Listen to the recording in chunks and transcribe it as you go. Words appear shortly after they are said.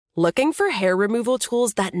Looking for hair removal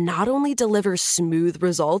tools that not only deliver smooth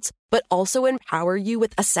results, but also empower you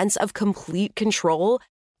with a sense of complete control?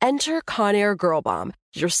 Enter Conair Girl Bomb,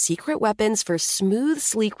 your secret weapons for smooth,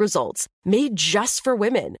 sleek results, made just for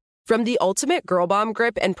women. From the ultimate Girl Bomb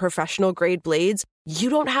grip and professional-grade blades, you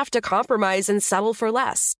don't have to compromise and settle for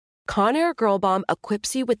less. Conair Girl Bomb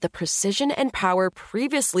equips you with the precision and power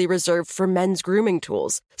previously reserved for men's grooming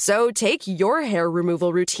tools. So take your hair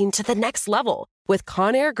removal routine to the next level with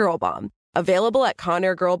Conair Girl Bomb. Available at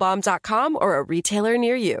ConairGirlBomb.com or a retailer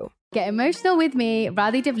near you. Get emotional with me,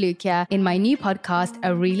 Radhi Devlukia, in my new podcast,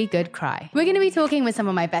 A Really Good Cry. We're going to be talking with some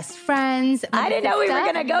of my best friends. I didn't know we were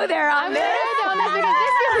going to go there on this.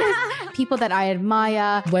 People that I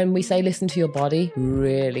admire. When we say listen to your body,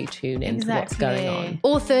 really tune into what's going on.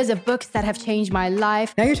 Authors of books that have changed my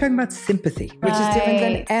life. Now you're talking about sympathy, which is different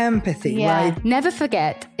than empathy, right? Never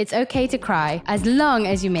forget, it's okay to cry as long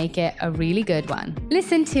as you make it a really good one.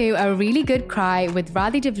 Listen to A Really Good Cry with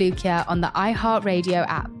Radhi Devlukia on the iHeartRadio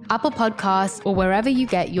app, Apple Podcasts, or wherever you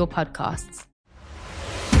get your podcasts.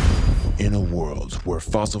 In a world where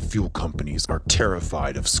fossil fuel companies are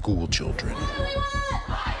terrified of school children,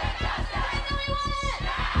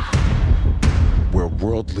 where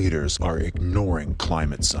world leaders are ignoring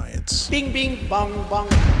climate science, bing, bing, bong, bong,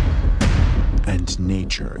 and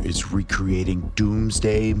nature is recreating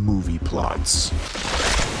doomsday movie plots,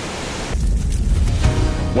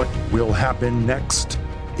 what will happen next?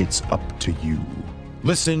 It's up to you.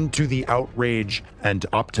 Listen to the Outrage and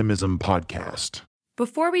Optimism podcast.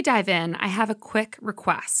 Before we dive in, I have a quick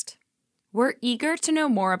request. We're eager to know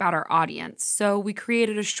more about our audience, so we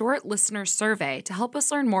created a short listener survey to help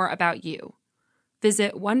us learn more about you.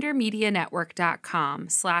 Visit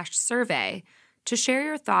wondermedianetwork.com/survey to share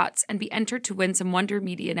your thoughts and be entered to win some Wonder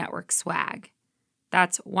Media Network swag.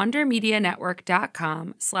 That's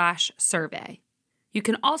wondermedianetwork.com/survey. You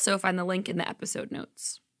can also find the link in the episode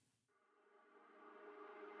notes.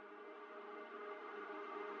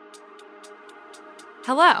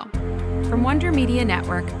 Hello. From Wonder Media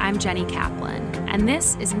Network, I'm Jenny Kaplan, and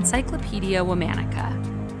this is Encyclopedia Womanica.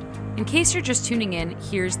 In case you're just tuning in,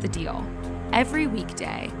 here's the deal. Every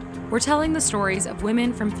weekday, we're telling the stories of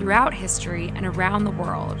women from throughout history and around the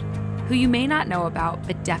world who you may not know about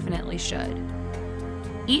but definitely should.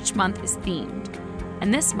 Each month is themed,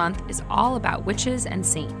 and this month is all about witches and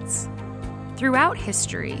saints. Throughout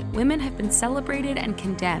history, women have been celebrated and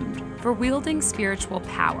condemned for wielding spiritual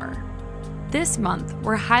power. This month,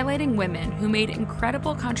 we're highlighting women who made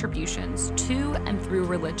incredible contributions to and through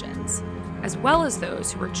religions, as well as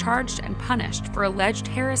those who were charged and punished for alleged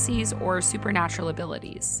heresies or supernatural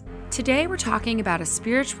abilities. Today, we're talking about a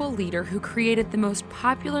spiritual leader who created the most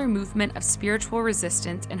popular movement of spiritual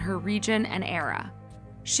resistance in her region and era.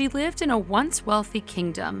 She lived in a once wealthy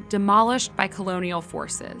kingdom demolished by colonial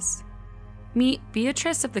forces. Meet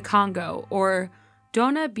Beatrice of the Congo, or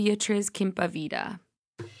Dona Beatriz Quimpavida.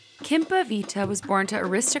 Quimpavida was born to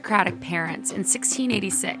aristocratic parents in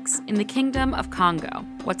 1686 in the Kingdom of Congo,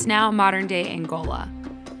 what's now modern-day Angola.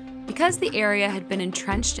 Because the area had been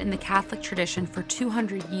entrenched in the Catholic tradition for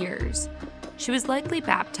 200 years, she was likely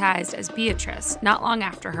baptized as Beatrice not long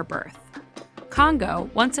after her birth.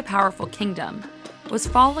 Congo, once a powerful kingdom, was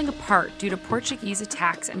falling apart due to Portuguese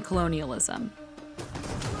attacks and colonialism.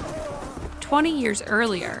 20 years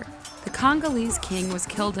earlier, the Congolese king was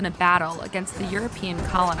killed in a battle against the European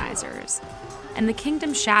colonizers, and the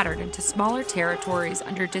kingdom shattered into smaller territories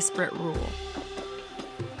under disparate rule.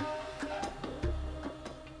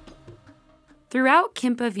 Throughout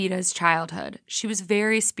Quimpavida's childhood, she was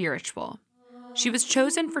very spiritual. She was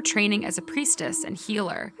chosen for training as a priestess and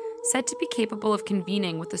healer, said to be capable of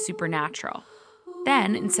convening with the supernatural.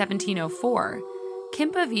 Then, in 1704,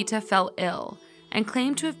 Quimpavida fell ill and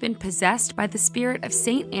claimed to have been possessed by the spirit of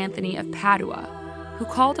Saint Anthony of Padua, who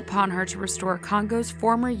called upon her to restore Congo's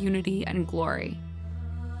former unity and glory.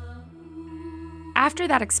 After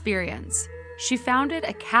that experience, she founded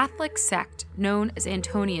a Catholic sect known as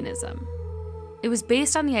Antonianism. It was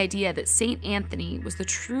based on the idea that Saint Anthony was the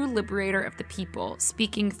true liberator of the people,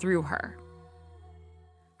 speaking through her.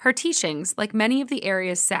 Her teachings, like many of the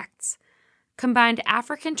area's sects, combined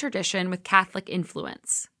African tradition with Catholic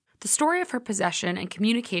influence. The story of her possession and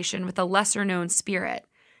communication with a lesser-known spirit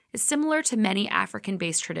is similar to many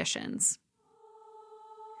African-based traditions.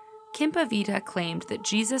 Quimpavida claimed that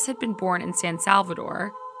Jesus had been born in San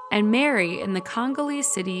Salvador and Mary in the Congolese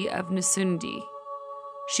city of Nsundi.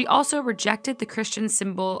 She also rejected the Christian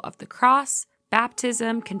symbol of the cross,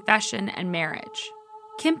 baptism, confession, and marriage.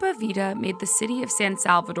 Quimpavida made the city of San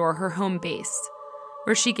Salvador her home base,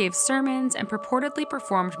 where she gave sermons and purportedly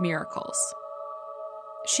performed miracles.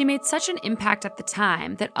 She made such an impact at the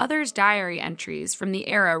time that others' diary entries from the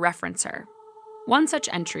era reference her. One such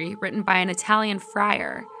entry, written by an Italian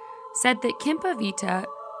friar, said that Kimpa Vita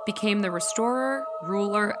became the restorer,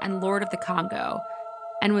 ruler, and lord of the Congo,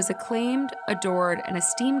 and was acclaimed, adored, and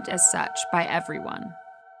esteemed as such by everyone.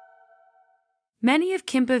 Many of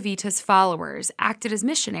Kimpa Vita's followers acted as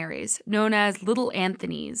missionaries, known as Little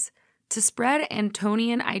Anthonys, to spread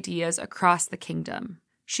Antonian ideas across the kingdom.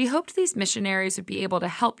 She hoped these missionaries would be able to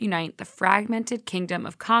help unite the fragmented kingdom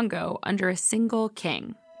of Congo under a single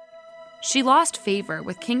king. She lost favor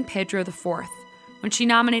with King Pedro IV when she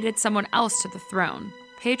nominated someone else to the throne,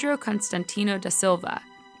 Pedro Constantino da Silva,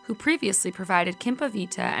 who previously provided Kimpa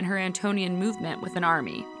Vita and her Antonian movement with an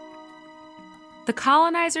army. The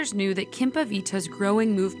colonizers knew that Kimpa Vita's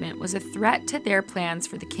growing movement was a threat to their plans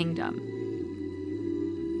for the kingdom.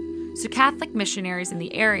 So Catholic missionaries in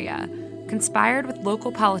the area conspired with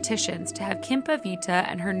local politicians to have Kimpa Vita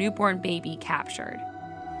and her newborn baby captured.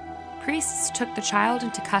 Priests took the child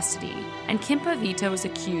into custody, and Kimpa Vita was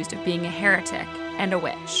accused of being a heretic and a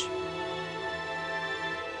witch.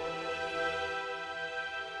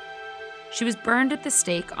 She was burned at the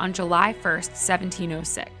stake on July 1st,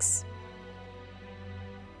 1706.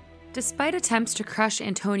 Despite attempts to crush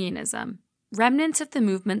Antonianism, remnants of the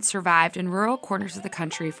movement survived in rural corners of the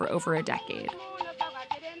country for over a decade.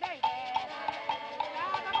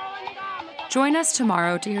 Join us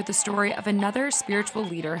tomorrow to hear the story of another spiritual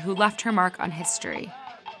leader who left her mark on history.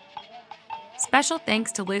 Special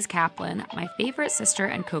thanks to Liz Kaplan, my favorite sister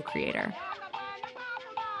and co-creator.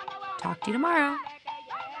 Talk to you tomorrow.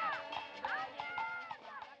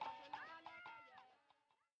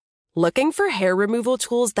 Looking for hair removal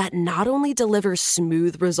tools that not only deliver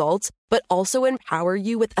smooth results, but also empower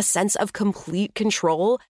you with a sense of complete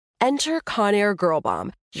control? Enter Conair Girl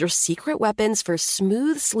Bomb, your secret weapons for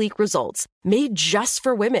smooth, sleek results, made just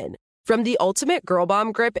for women. From the ultimate Girl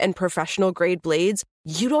Bomb grip and professional-grade blades,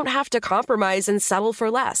 you don't have to compromise and settle for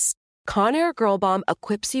less. Conair Girl Bomb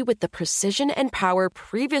equips you with the precision and power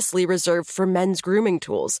previously reserved for men's grooming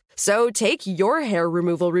tools. So take your hair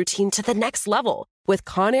removal routine to the next level with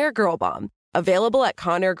Conair Girl Bomb. Available at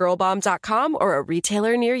ConairGirlBomb.com or a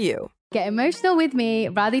retailer near you. Get emotional with me,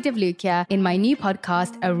 Radhi Devlukia, in my new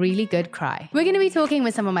podcast, A Really Good Cry. We're going to be talking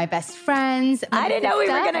with some of my best friends. I didn't know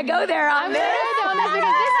we were going to go there on this.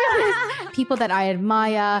 People that I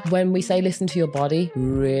admire. When we say listen to your body,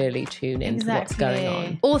 really tune into what's going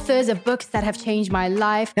on. Authors of books that have changed my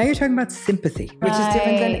life. Now you're talking about sympathy, which is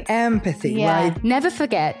different than empathy, right? Never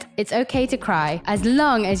forget, it's okay to cry as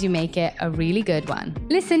long as you make it a really good one.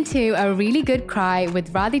 Listen to A Really Good Cry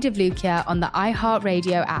with Radhi Devlukia on the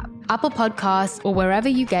iHeartRadio app, Apple Podcasts, or wherever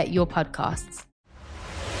you get your podcasts.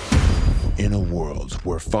 In a world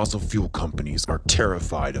where fossil fuel companies are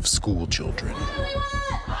terrified of school children,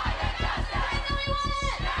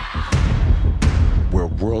 where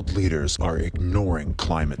world leaders are ignoring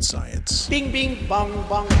climate science, bing, bing, bong,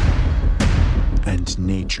 bong, and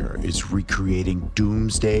nature is recreating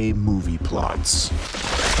doomsday movie plots.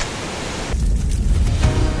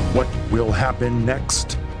 What will happen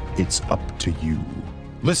next? It's up to you.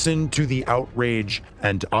 Listen to the Outrage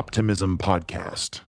and Optimism podcast.